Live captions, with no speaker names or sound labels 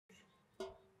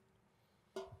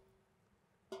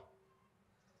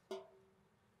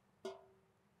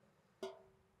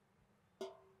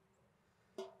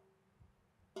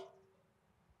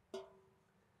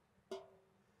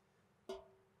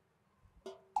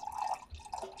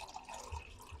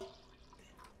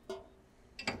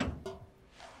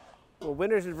Well,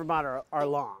 winters in Vermont are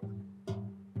long.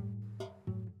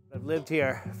 I've lived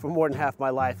here for more than half my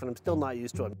life and I'm still not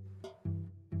used to it.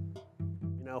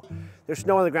 You know, there's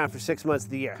snow on the ground for 6 months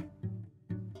of the year.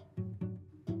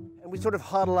 And we sort of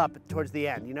huddle up towards the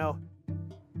end, you know?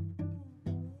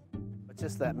 It's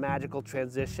just that magical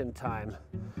transition time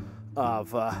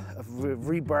of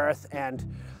rebirth and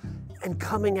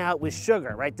coming out with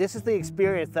sugar, right? This is the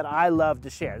experience that I love to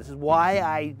share. This is why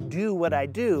I do what I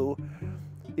do,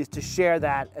 is to share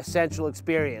that essential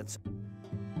experience.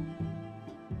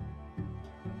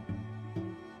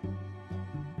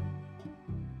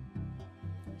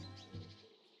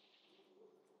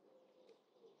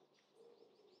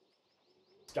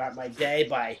 Start my day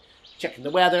by checking the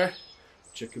weather,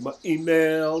 checking my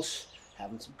emails,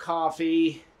 having some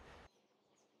coffee.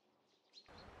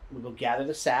 We'll go gather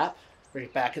the sap, bring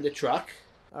it back in the truck.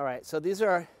 All right, so these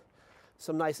are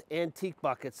some nice antique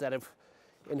buckets that have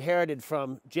inherited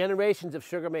from generations of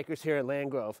sugar makers here at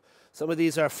Landgrove. Some of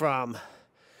these are from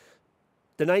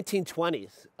the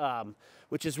 1920s,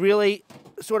 which is really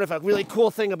sort of a really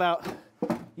cool thing about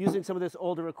using some of this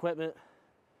older equipment.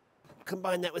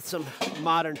 Combine that with some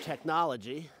modern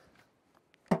technology.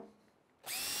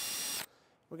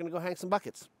 We're gonna go hang some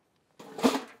buckets.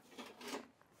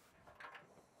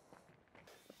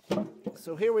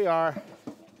 So here we are.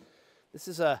 This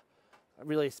is a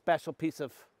really special piece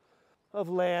of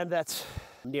land that's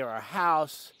near our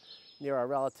house, near our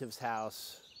relative's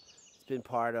house. It's been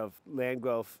part of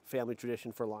Landgrove family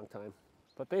tradition for a long time.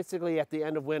 But basically at the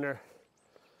end of winter,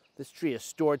 this tree has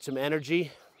stored some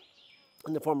energy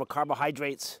in the form of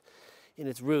carbohydrates in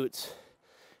its roots.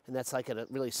 And that's like a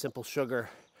really simple sugar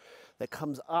that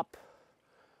comes up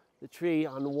the tree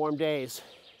on warm days.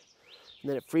 And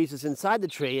then it freezes inside the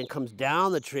tree and comes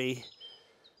down the tree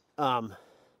on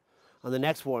the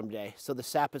next warm day. So the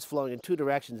sap is flowing in two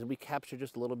directions and we capture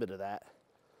just a little bit of that.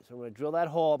 So I'm gonna drill that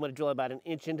hole. I'm gonna drill about 1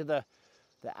 inch into the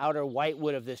outer white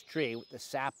wood of this tree, the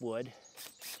sap wood.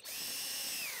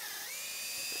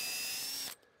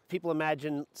 People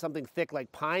imagine something thick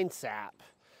like pine sap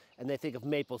and they think of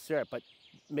maple syrup, but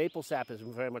maple sap is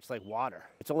very much like water.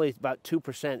 It's only about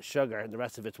 2% sugar and the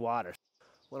rest of it's water.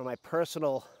 One of my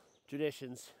personal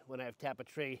traditions, when I tap a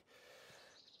tree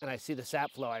and I see the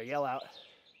sap flow, I yell out,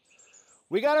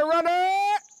 "We got a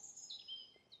runner!"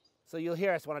 So you'll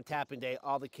hear us on a tapping day,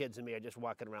 all the kids and me are just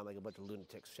walking around like a bunch of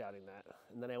lunatics shouting that.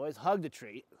 And then I always hug the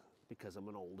tree, because I'm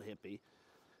an old hippie,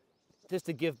 just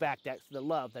to give back the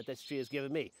love that this tree has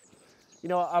given me. You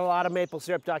know, a lot of maple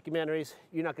syrup documentaries,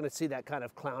 you're not gonna see that kind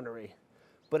of clownery,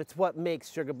 but it's what makes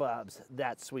Sugar Bob's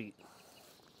that sweet.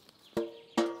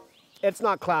 It's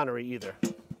not clownery either.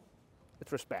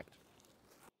 It's respect.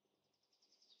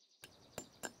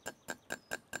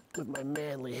 With my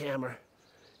manly hammer,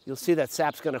 you'll see that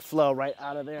sap's gonna flow right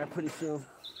out of there pretty soon.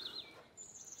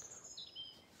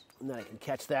 And then I can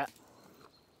catch that.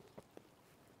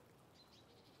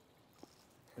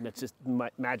 And it's just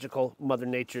magical Mother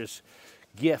Nature's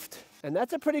gift. And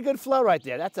that's a pretty good flow right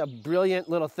there. That's a brilliant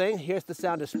little thing. Here's the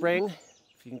sound of spring.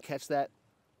 If you can catch that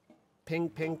ping,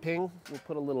 ping, ping, we'll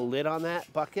put a little lid on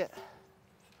that bucket.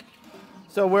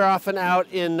 So we're often out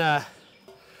in the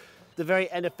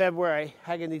very end of February,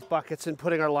 hanging these buckets and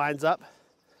putting our lines up.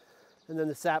 And then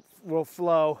the sap will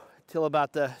flow till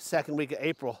about the second week of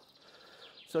April.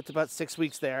 So it's about 6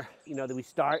 weeks there. You know, that we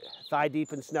start thigh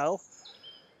deep in snow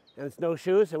and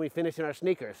snowshoes, and we finish in our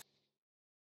sneakers.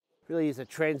 Really is a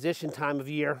transition time of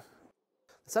year.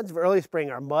 The signs of early spring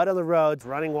are mud on the roads,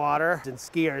 running water, and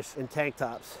skiers in tank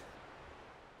tops.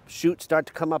 Shoots start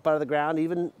to come up out of the ground.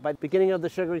 Even by the beginning of the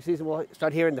sugaring season, we'll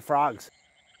start hearing the frogs,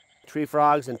 tree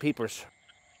frogs and peepers.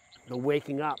 The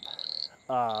waking up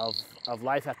of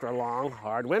life after a long,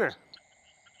 hard winter.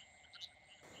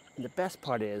 And the best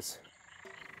part is,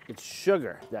 it's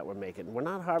sugar that we're making. We're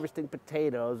not harvesting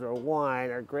potatoes or wine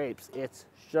or grapes. It's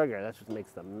sugar. That's what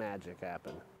makes the magic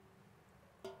happen.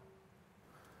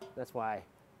 That's why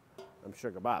I'm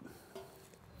Sugar Bob.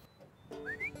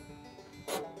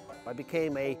 I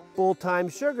became a full-time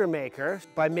sugar maker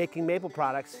by making maple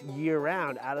products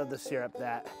year-round out of the syrup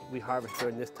that we harvest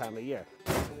during this time of year.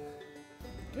 Come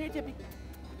here, Tippy.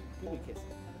 Give me a kiss.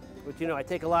 But you know, I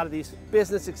take a lot of these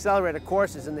business accelerator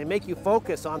courses and they make you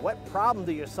focus on what problem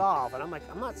do you solve? And I'm like,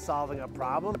 I'm not solving a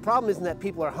problem. The problem isn't that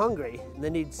people are hungry and they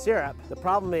need syrup. The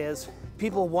problem is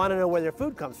people want to know where their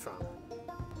food comes from.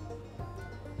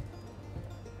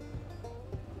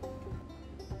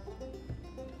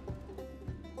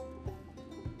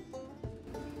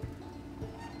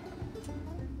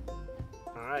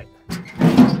 All right.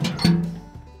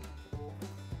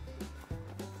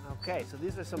 Okay, so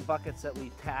these are some buckets that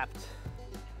we tapped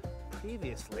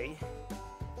previously.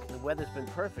 The weather's been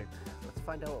perfect. Let's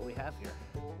find out what we have here.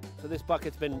 So this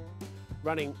bucket's been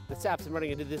running, the sap's been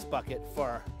running into this bucket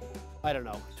for, I don't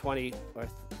know, 20 or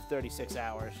 36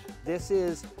 hours. This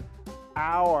is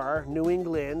our New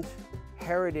England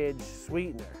heritage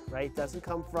sweetener, right? Doesn't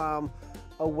come from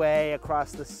away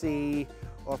across the sea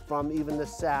or from even the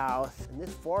south. And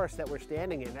this forest that we're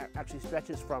standing in actually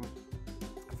stretches from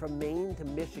Maine to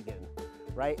Michigan,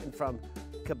 right? And from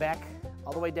Quebec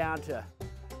all the way down to,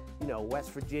 you know, West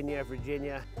Virginia.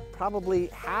 Probably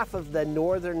half of the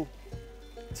northern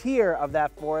tier of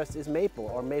that forest is maple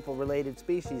or maple related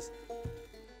species.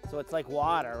 So it's like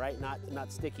water, right?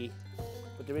 Not sticky,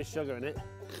 but there is sugar in it.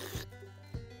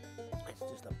 It's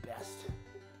just the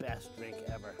best drink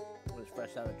ever when it's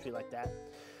fresh out of a tree like that.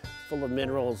 Full of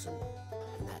minerals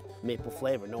and that maple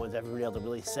flavor. No one's ever been able to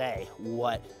really say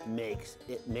what makes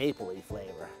it mapley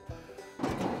flavor.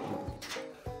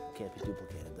 Can't be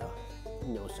duplicated though.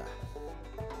 No, sir.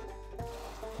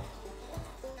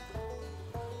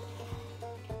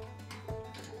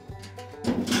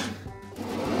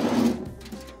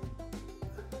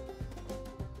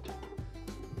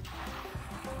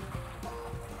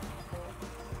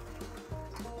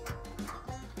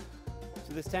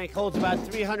 So this tank holds about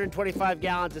 325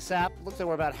 gallons of sap. Looks like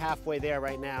we're about halfway there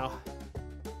right now.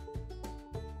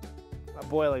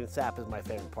 Boiling sap is my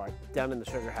favorite part, down in the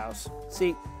sugar house.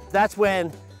 See, that's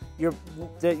when you're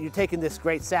taking this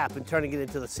great sap and turning it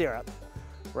into the syrup,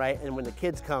 right? And when the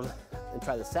kids come and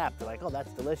try the sap, they're like, oh,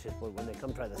 that's delicious. But when they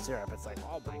come try the syrup, it's like,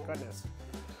 oh my goodness.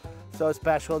 So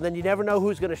special. And then you never know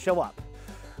who's gonna show up.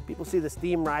 People see the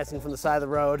steam rising from the side of the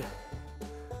road.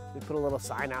 We put a little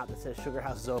sign out that says Sugar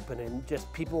House is open, and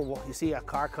just people, you see a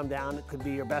car come down, it could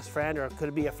be your best friend or it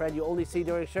could be a friend you only see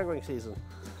during sugaring season.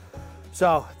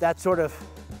 So that sort of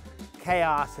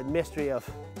chaos and mystery of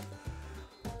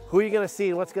who you're gonna see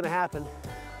and what's gonna happen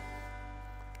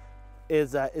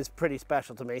is pretty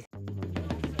special to me.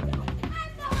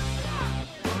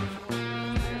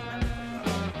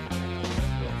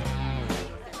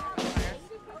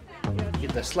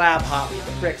 Get the slab hot, we get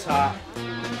the bricks hot,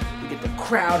 we get the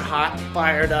crowd hot,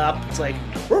 fired up. It's like,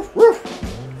 woof, woof.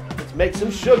 Let's make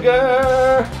some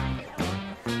sugar.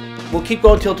 We'll keep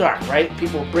going till dark, right?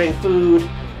 People bring food,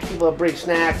 people bring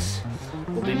snacks.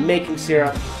 We'll be making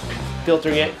syrup,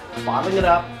 filtering it, bottling it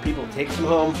up. People take some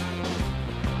home.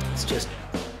 It's just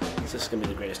gonna be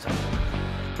the greatest time.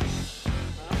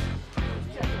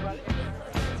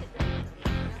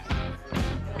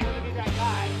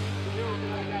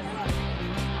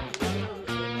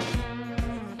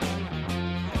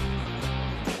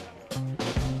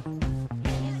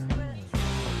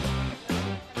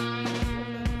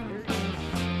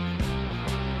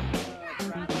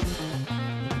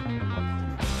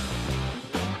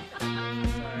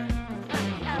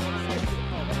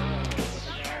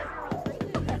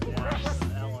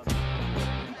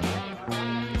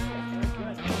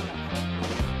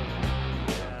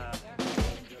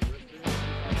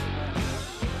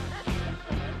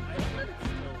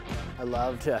 I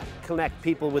love to connect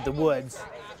people with the woods,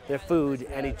 their food,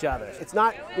 and each other. It's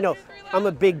not, you know, I'm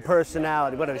a big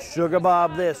personality, whatever, sugar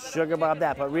bob this, sugar bob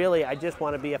that, but really I just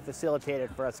want to be a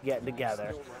facilitator for us getting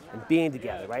together and being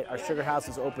together, right? Our sugar house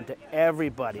is open to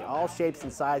everybody, all shapes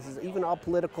and sizes, even all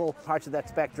political parts of that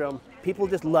spectrum. People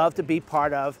just love to be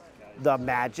part of the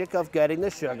magic of getting the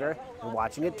sugar and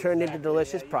watching it turn into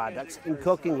delicious products and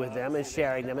cooking with them and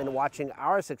sharing them and watching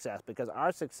our success, because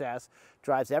our success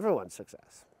drives everyone's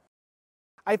success.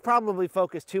 I probably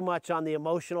focus too much on the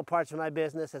emotional parts of my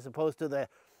business as opposed to the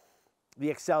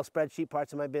Excel spreadsheet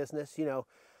parts of my business. You know,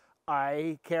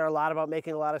 I care a lot about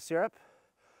making a lot of syrup,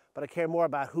 but I care more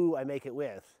about who I make it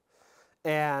with.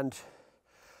 And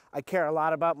I care a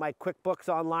lot about my QuickBooks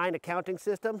Online accounting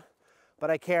system,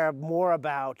 but I care more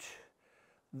about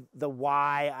the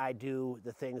why I do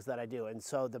the things that I do. And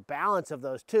so the balance of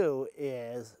those two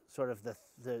is sort of the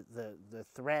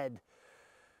thread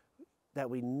that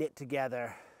we knit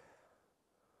together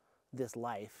this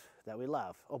life that we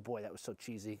love. Oh boy, that was so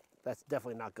cheesy. That's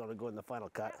definitely not going to go in the final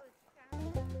cut.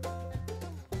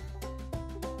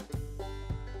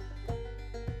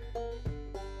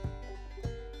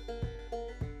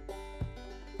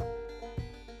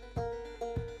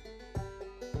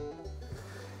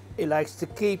 He likes to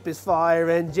keep his fire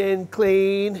engine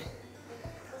clean.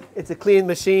 It's a clean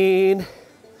machine.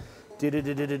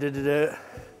 Do-do-do-do-do-do-do.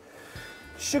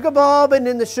 Sugar bobbing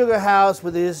in the sugar house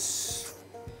with his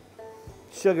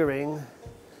sugaring.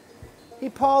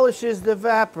 He polishes the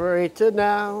evaporator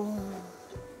now.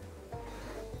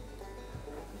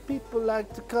 People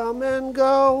like to come and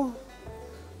go,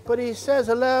 but he says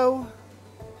hello.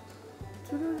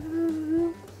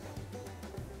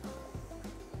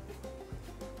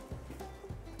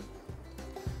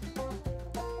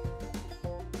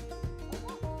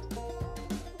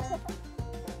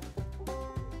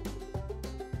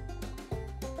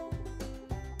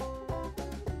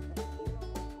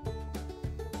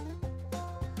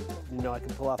 You know I can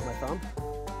pull off my thumb.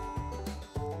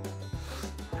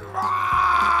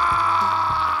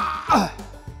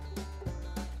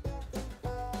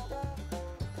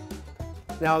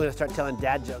 Now I'm going to start telling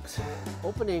dad jokes.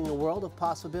 Opening a world of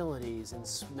possibilities and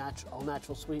all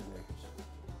natural sweeteners.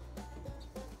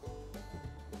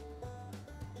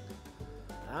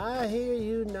 I hear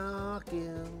you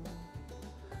knocking,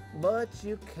 but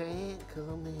you can't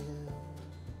come in.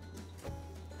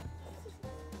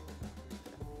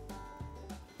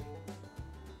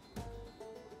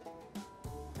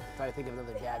 Try to think of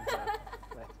another dad joke.